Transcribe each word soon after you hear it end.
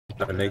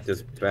to make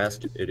this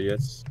basket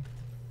idiots.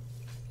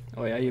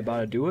 Oh yeah, you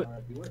about to do it?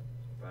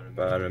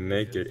 About to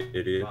make it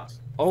idiots.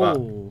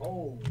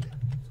 Oh.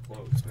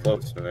 It's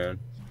close, man.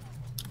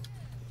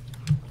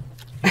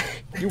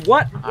 You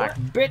what?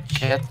 Bitch!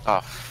 Get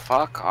the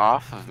fuck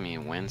off of me,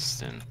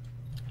 Winston.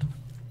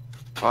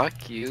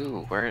 Fuck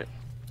you.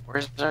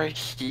 Where's our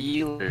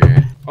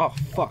healer? Oh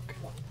fuck.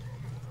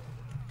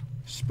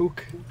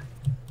 Spook.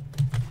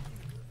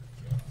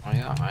 Oh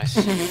yeah, I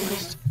see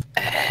Winston.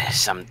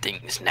 Some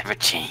things never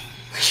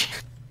change.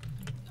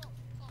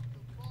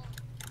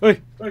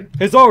 Hey,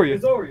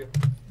 Zarya!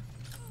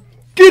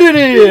 Get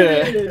in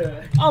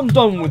here! I'm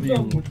done with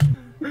you.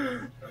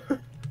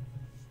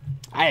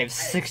 I have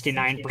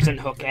 69%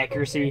 hook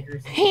accuracy.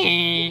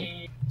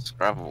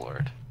 Scrub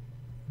Lord.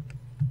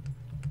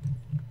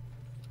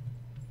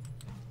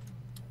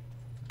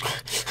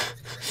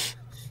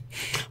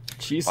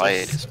 Jesus.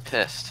 Wyatt is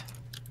pissed.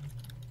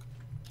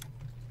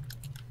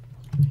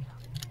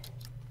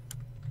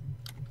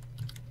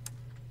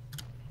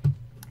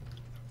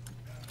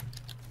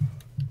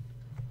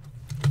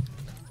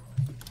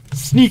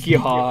 Sneaky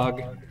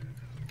hog.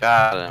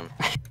 Got him.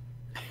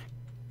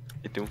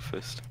 You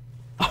doomfist.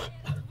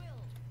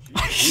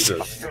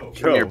 Jesus. Come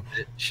here, Go.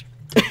 bitch.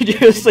 You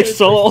just like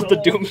solo out the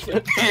doom.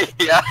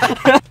 Yeah.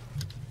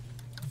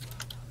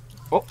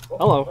 Oh,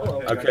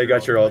 hello. Okay,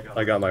 got your ult.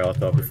 I got my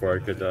ult up before I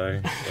could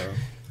die.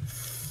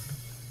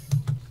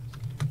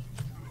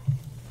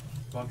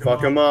 So.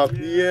 Fuck him up.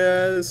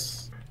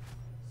 Yes.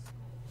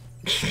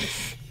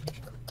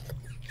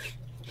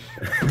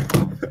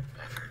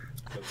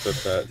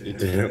 Except that he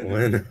didn't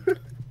win.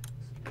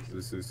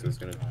 Zeus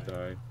gonna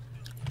die.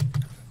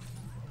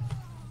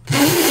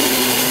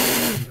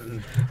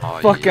 Oh,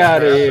 Fuck yeah.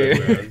 out of here.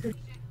 Man.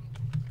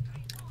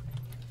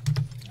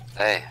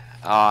 Hey.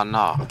 Oh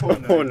no.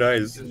 Oh,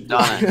 nice.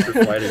 Done it.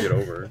 You're fighting it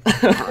over.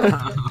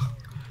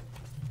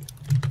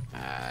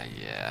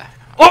 Yeah.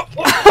 Oh!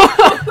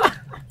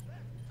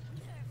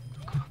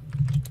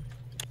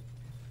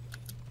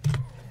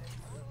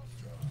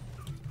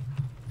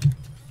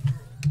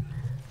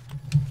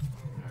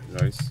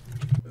 Nice.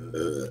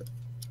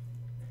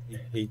 I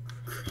hate.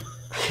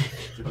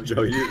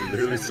 Joe, you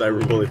literally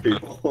cyberbully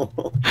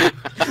people.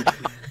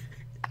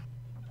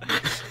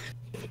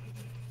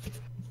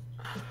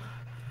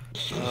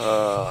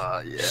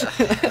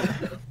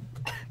 Yeah.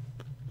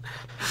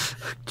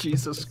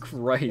 Jesus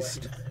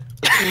Christ.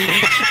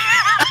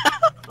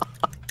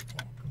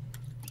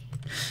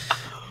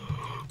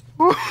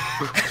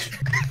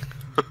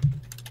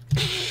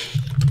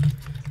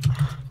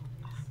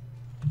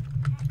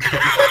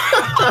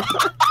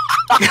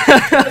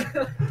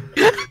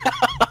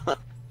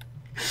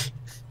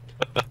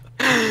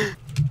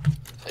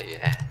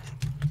 Yeah.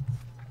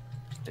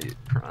 Hey,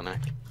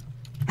 Chronic.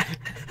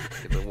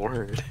 Say the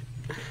word.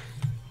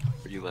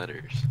 3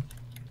 letters.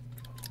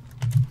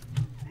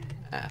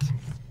 Ass.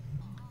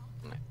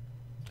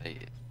 Say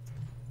it.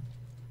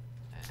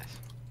 Ass.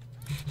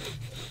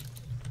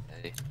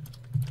 Hey.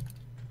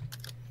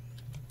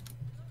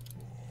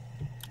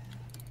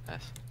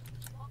 Ass.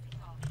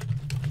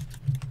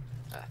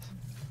 Ass.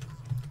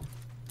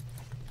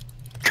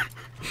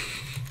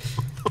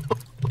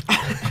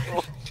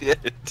 Oh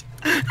shit.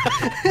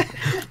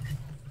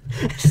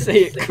 Say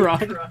it,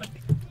 Kron.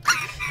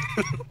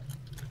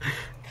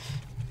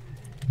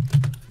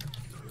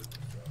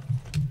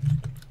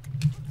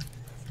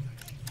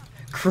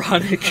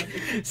 Chronic.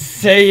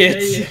 Say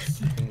it.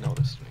 He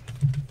noticed me.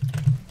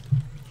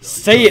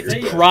 Say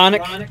it,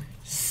 Chronic.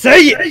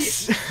 Say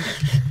it!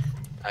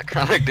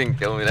 Chronic didn't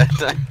kill me that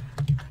time.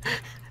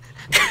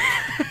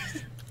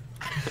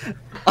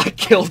 I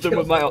killed him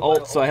with my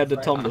ult, so I had to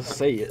tell him to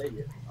say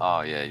it.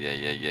 Oh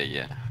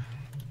yeah.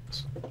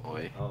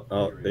 Boy.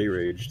 Oh, they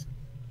raged.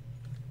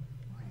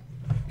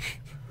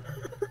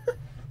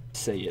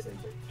 Say it.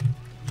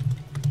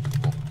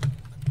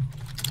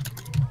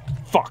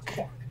 Fuck.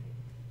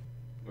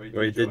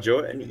 Wait, did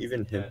Joe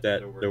even hint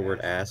that the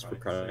word ass for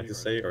Chronic to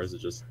say, or is it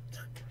just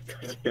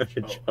goddamn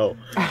Joe?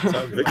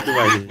 Stop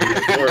victimizing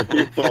poor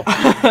people.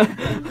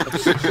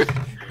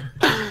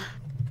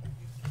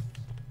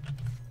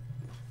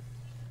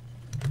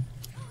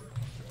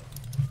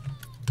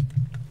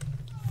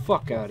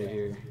 Fuck out of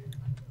here.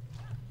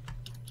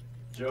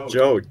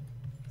 Joe,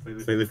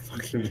 play the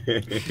fucking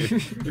game.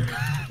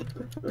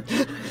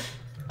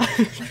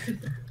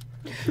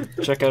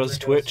 Check out his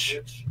Twitch.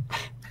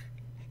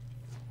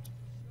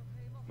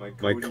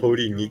 My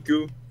Cody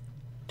Niku.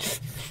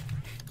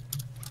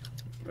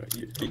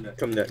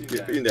 Come that,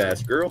 give me that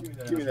ass, girl.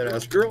 Give me that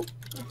ass, girl.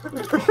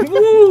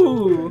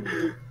 Woo!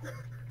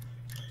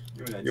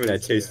 Give me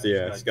that tasty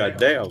ass.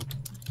 Goddamn.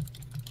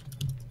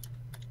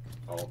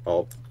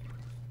 Oh.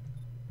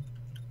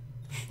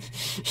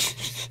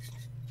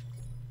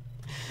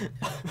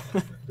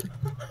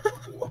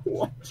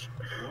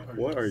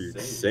 What are you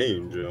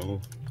saying,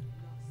 Joe?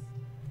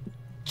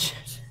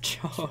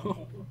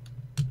 Joe.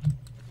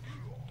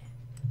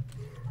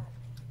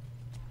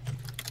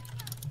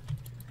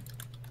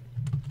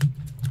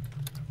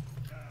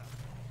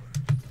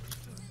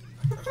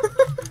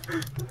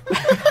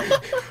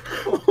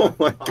 Oh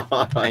my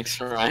god.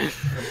 Thanks, Ryan.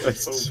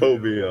 That's so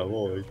BM.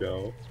 Holy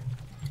cow.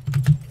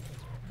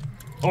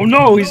 Oh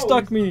no, he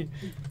stuck me.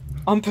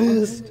 I'm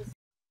pissed.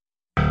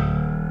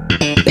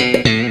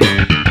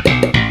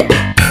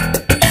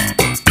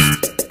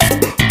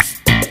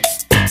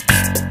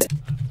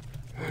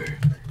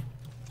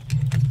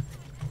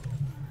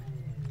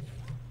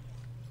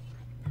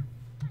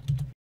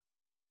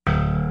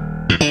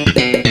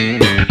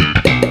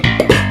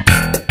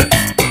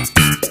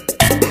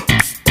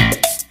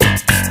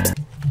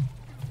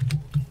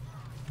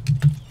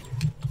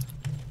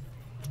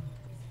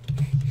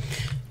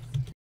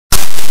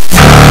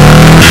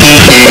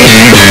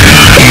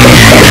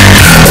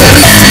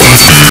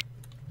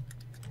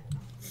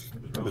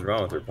 What was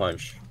wrong with her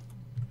punch?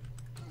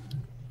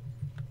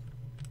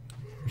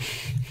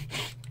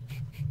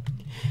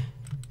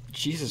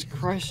 Jesus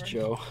Christ,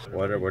 Joe.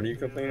 What are you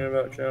complaining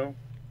about, Joe?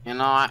 You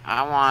know,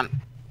 I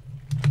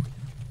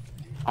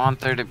want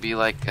there to be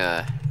like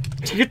a.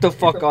 Get the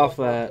fuck off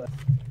that.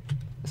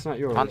 It's not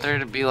yours. I want there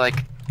to be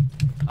like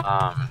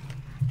a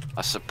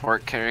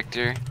support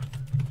character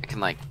that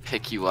can like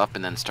pick you up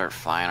and then start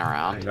flying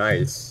around.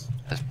 Nice.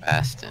 As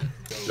Bastin.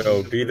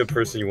 So be the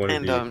person you want to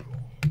And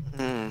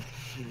be.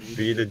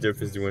 Be the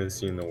difference you want to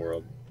see in the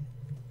world.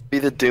 Be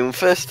the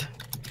Doomfist?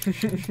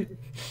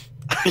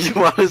 You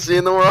want to see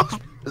in the world?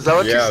 Is that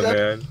what you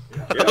said? Man.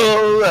 Yeah.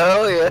 Oh,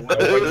 hell yeah. I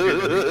want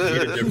you to be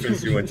the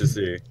difference you want to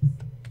see.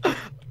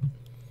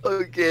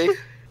 Okay.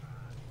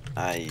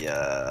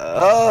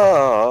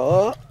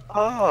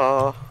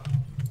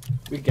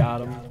 We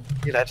got him.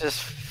 Dude, I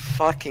just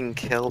fucking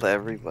killed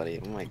everybody.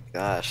 Oh my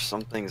gosh,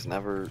 some things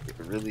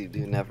really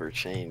do never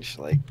change.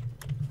 Like,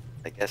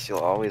 I guess you'll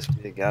always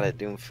be the guy at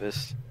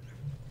Doomfist.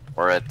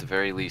 Or at the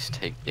very least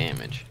take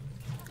damage.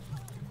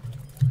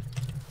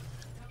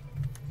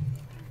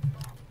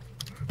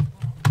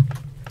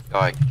 Oh,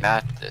 I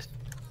got this.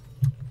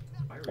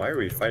 Why are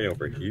we fighting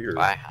over here?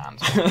 Bye,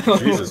 Hans.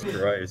 Jesus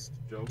Christ.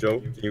 Joe,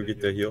 can you get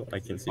the heal? I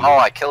can see. Oh,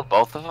 I killed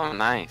both of them?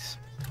 Nice.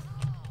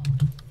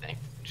 Thank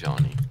you,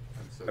 Joni.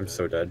 I'm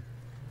so dead.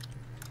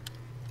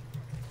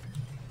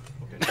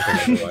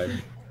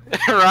 Okay,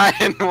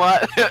 Ryan,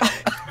 what?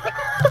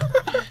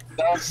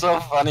 That was so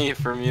funny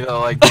for me to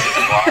like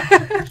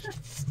watch.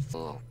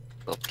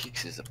 little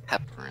pieces of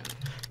pepper in.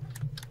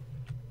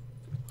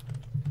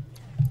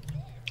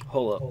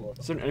 Hold up.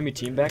 Is there an enemy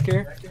team back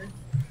here?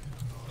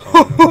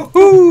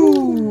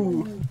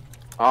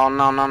 Oh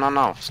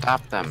no!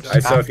 Stop them! I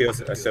Stop.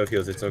 still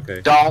heals. It's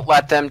okay. Don't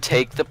let them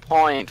take the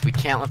point. We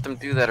can't let them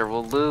do that, or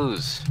we'll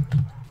lose.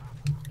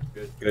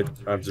 Good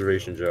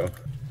observation, Joe.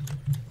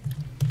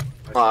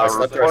 I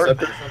slept her.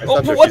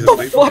 Oh, She's what the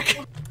asleep.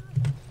 fuck?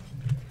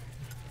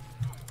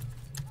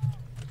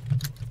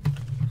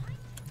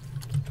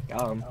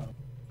 Got him.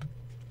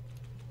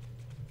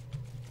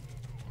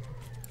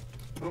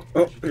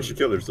 Oh, she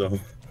killed herself.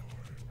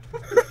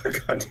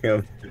 God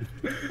damn.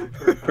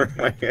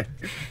 Ryan.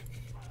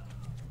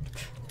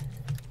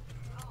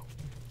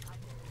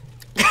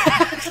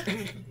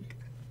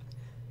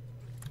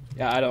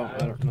 Yeah, I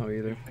don't know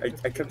either.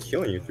 I kept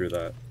killing you through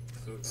that.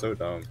 So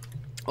dumb.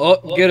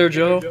 Oh, get her,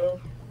 Joe.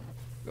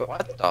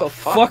 What The the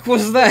fuck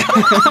was that?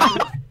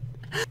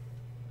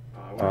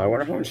 I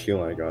wonder how much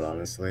healing I got,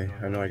 honestly.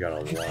 I know I got a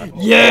lot.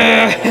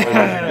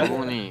 Yeah!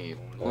 Boony.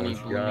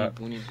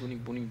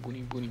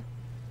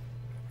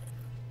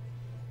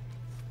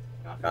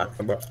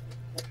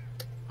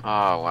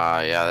 Oh wow,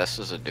 yeah, this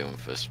is a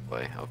Doomfist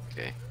play.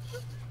 Okay.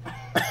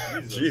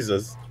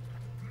 Jesus.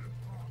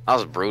 That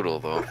was brutal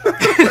though.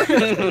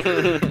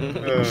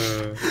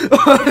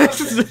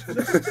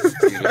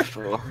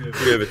 Beautiful.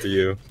 Give it to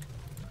you.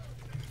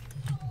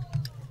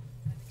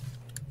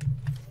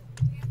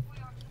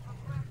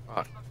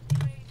 Fuck.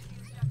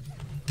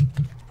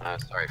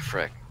 Sorry,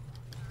 frick.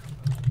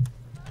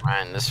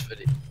 Ryan, this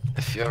video.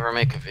 If you ever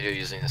make a video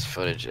using this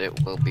footage,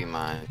 it will be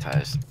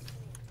monetized.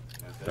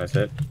 That's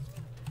it.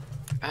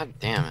 God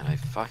damn it! I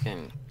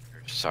fucking.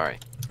 Sorry.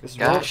 This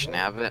Gosh,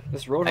 nabbit.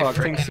 This Roadhog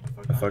thinks.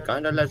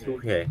 Afaganda las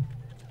duque.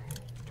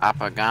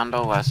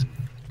 Apagando las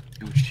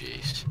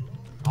duches.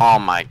 Oh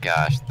my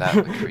gosh, that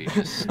was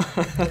egregious.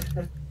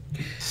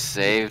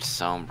 Saved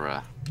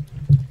Sombra.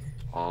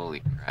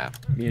 Holy crap.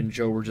 Me and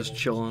Joe were just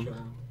chilling.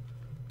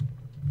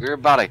 We were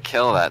about to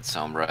kill that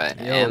Sombra.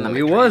 And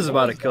We was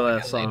about to kill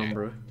that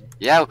Sombra.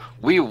 Yeah,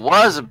 we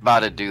was about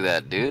to do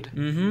that, dude.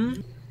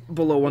 Mm-hmm.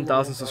 Below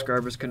 1,000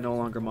 subscribers can no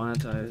longer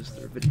monetize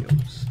their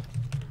videos.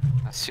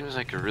 That seems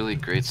like a really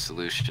great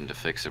solution to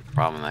fix a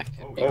problem that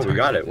can be. Oh, we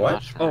got it.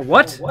 What? Oh,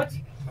 what?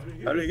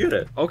 How did you get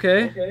it?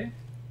 Okay.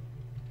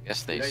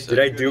 Yes, they said. Did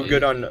I do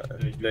good on?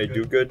 Did I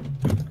do good?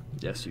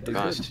 Yes, you did.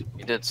 Gosh,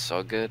 you did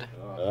so good.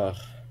 Ugh.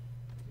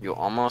 You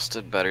almost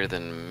did better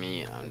than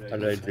me on. How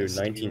did I do?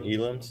 19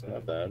 elims?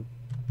 Not bad.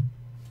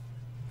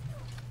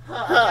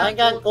 I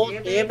got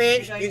gold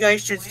damage. You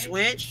guys should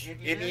switch,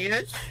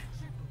 idiots.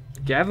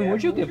 Gavin,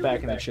 would you get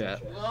back in the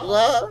chat?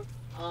 Hello?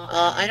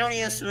 I don't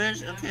need a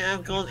switch. Okay, I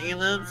have gold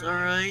elims,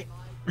 alright.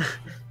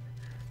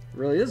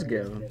 Really is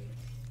Gavin.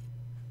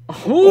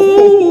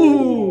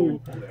 Ooh!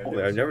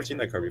 Holy, I've never seen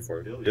that card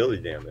before. Billy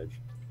damage.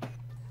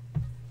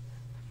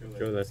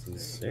 Joe, that's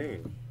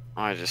insane.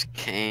 Oh, I just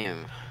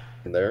came.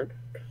 In there?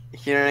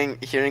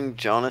 Hearing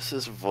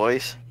Jonas's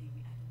voice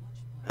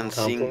and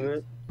seeing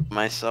Compliment?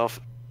 myself,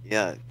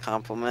 yeah,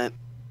 compliment.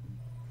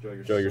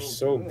 Joe, you're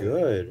so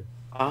good.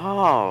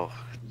 Oh,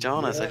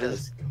 Jonas, I Yes,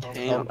 just come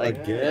came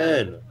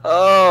again.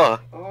 Oh,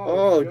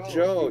 Oh,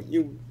 Joe,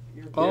 your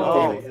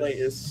Oh. gameplay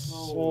is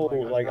so,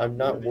 like, I'm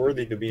not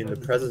worthy to be in the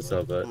presence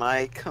of it.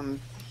 my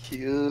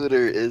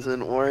computer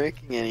isn't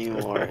working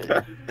anymore.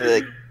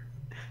 Like,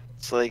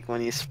 it's like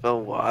when you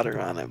spill water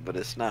on it, but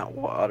it's not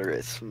water,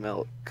 it's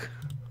milk.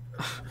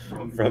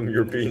 From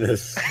your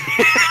penis. I've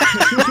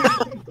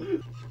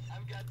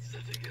got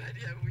such a good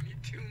idea. We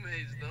need 2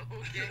 maze though,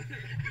 okay?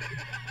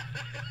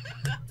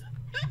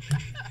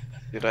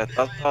 Dude, I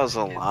thought that was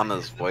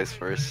Alana's voice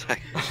for a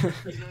second. So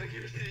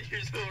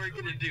here's what we're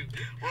gonna do.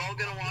 We're all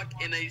gonna walk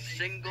in a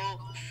single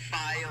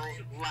file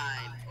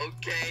line,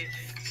 okay?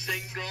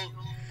 Single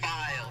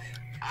file.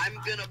 I'm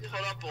gonna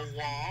put up a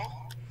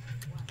wall.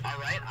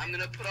 Alright, I'm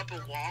gonna put up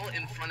a wall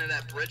in front of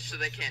that bridge so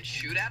they can't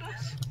shoot at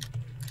us.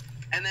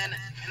 And then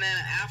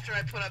after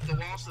I put up the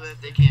wall so that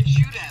they can't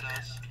shoot at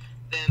us,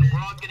 then we're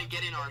all gonna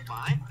get in our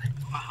line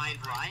behind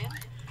Ryan.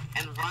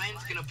 And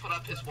Ryan's gonna put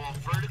up his wall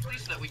vertically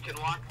so that we can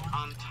walk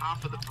on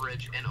top of the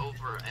bridge and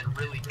over and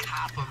really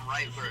cop him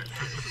right where it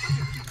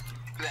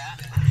that.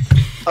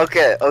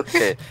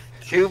 Okay.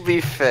 To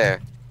be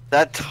fair,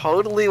 that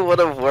totally would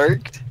have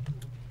worked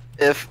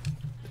if,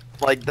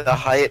 like, the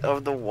height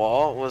of the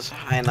wall was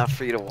high enough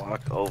for you to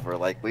walk over.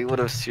 Like, we would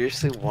have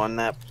seriously won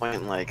that point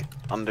in, like,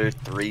 under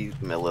 3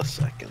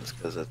 milliseconds,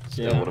 because it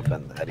still would have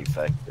been that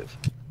effective.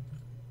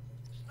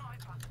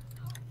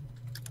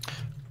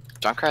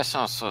 Junkrat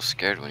sounds so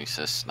scared when he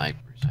says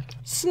snipers.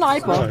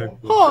 Sniper!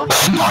 Huh.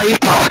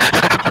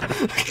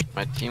 Sniper!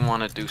 My team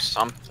wanna do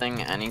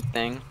something,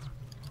 anything?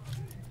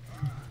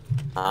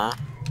 Huh?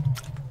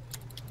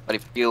 But I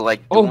feel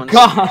like doing Oh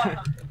god!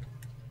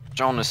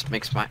 Jonas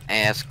makes my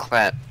ass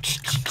clap.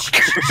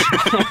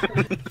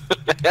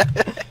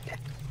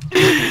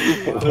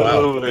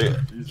 Wow.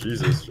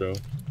 Jesus, Joe.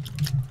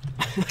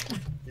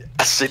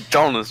 I said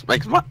Jonas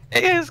makes my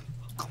ass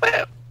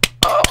clap.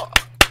 Oh.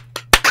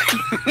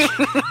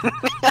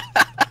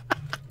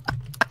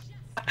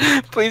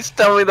 Please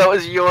tell me that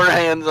was your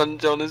hands on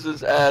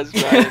Jonas's ass,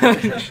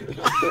 man.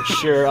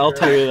 Sure, I'll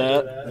tell you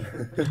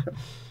that.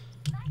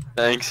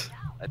 Thanks.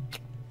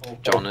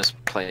 Jonas,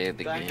 play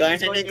the game.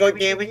 Guys, I need to go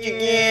damage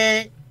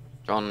again.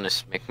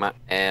 Jonas, make my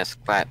ass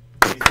clap.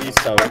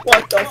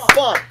 What the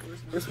fuck?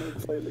 Where's me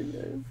play the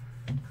game?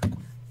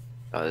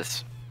 Oh,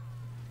 this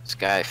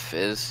guy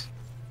Fizz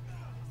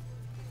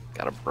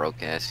got a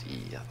broke ass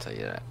E, I'll tell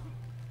you that.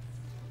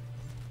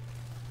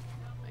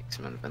 Makes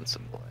him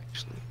invincible,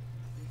 actually.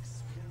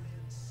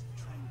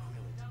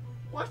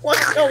 What?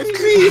 That was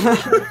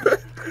me.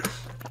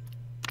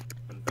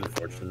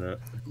 Unfortunate.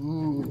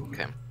 Ooh.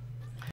 Okay.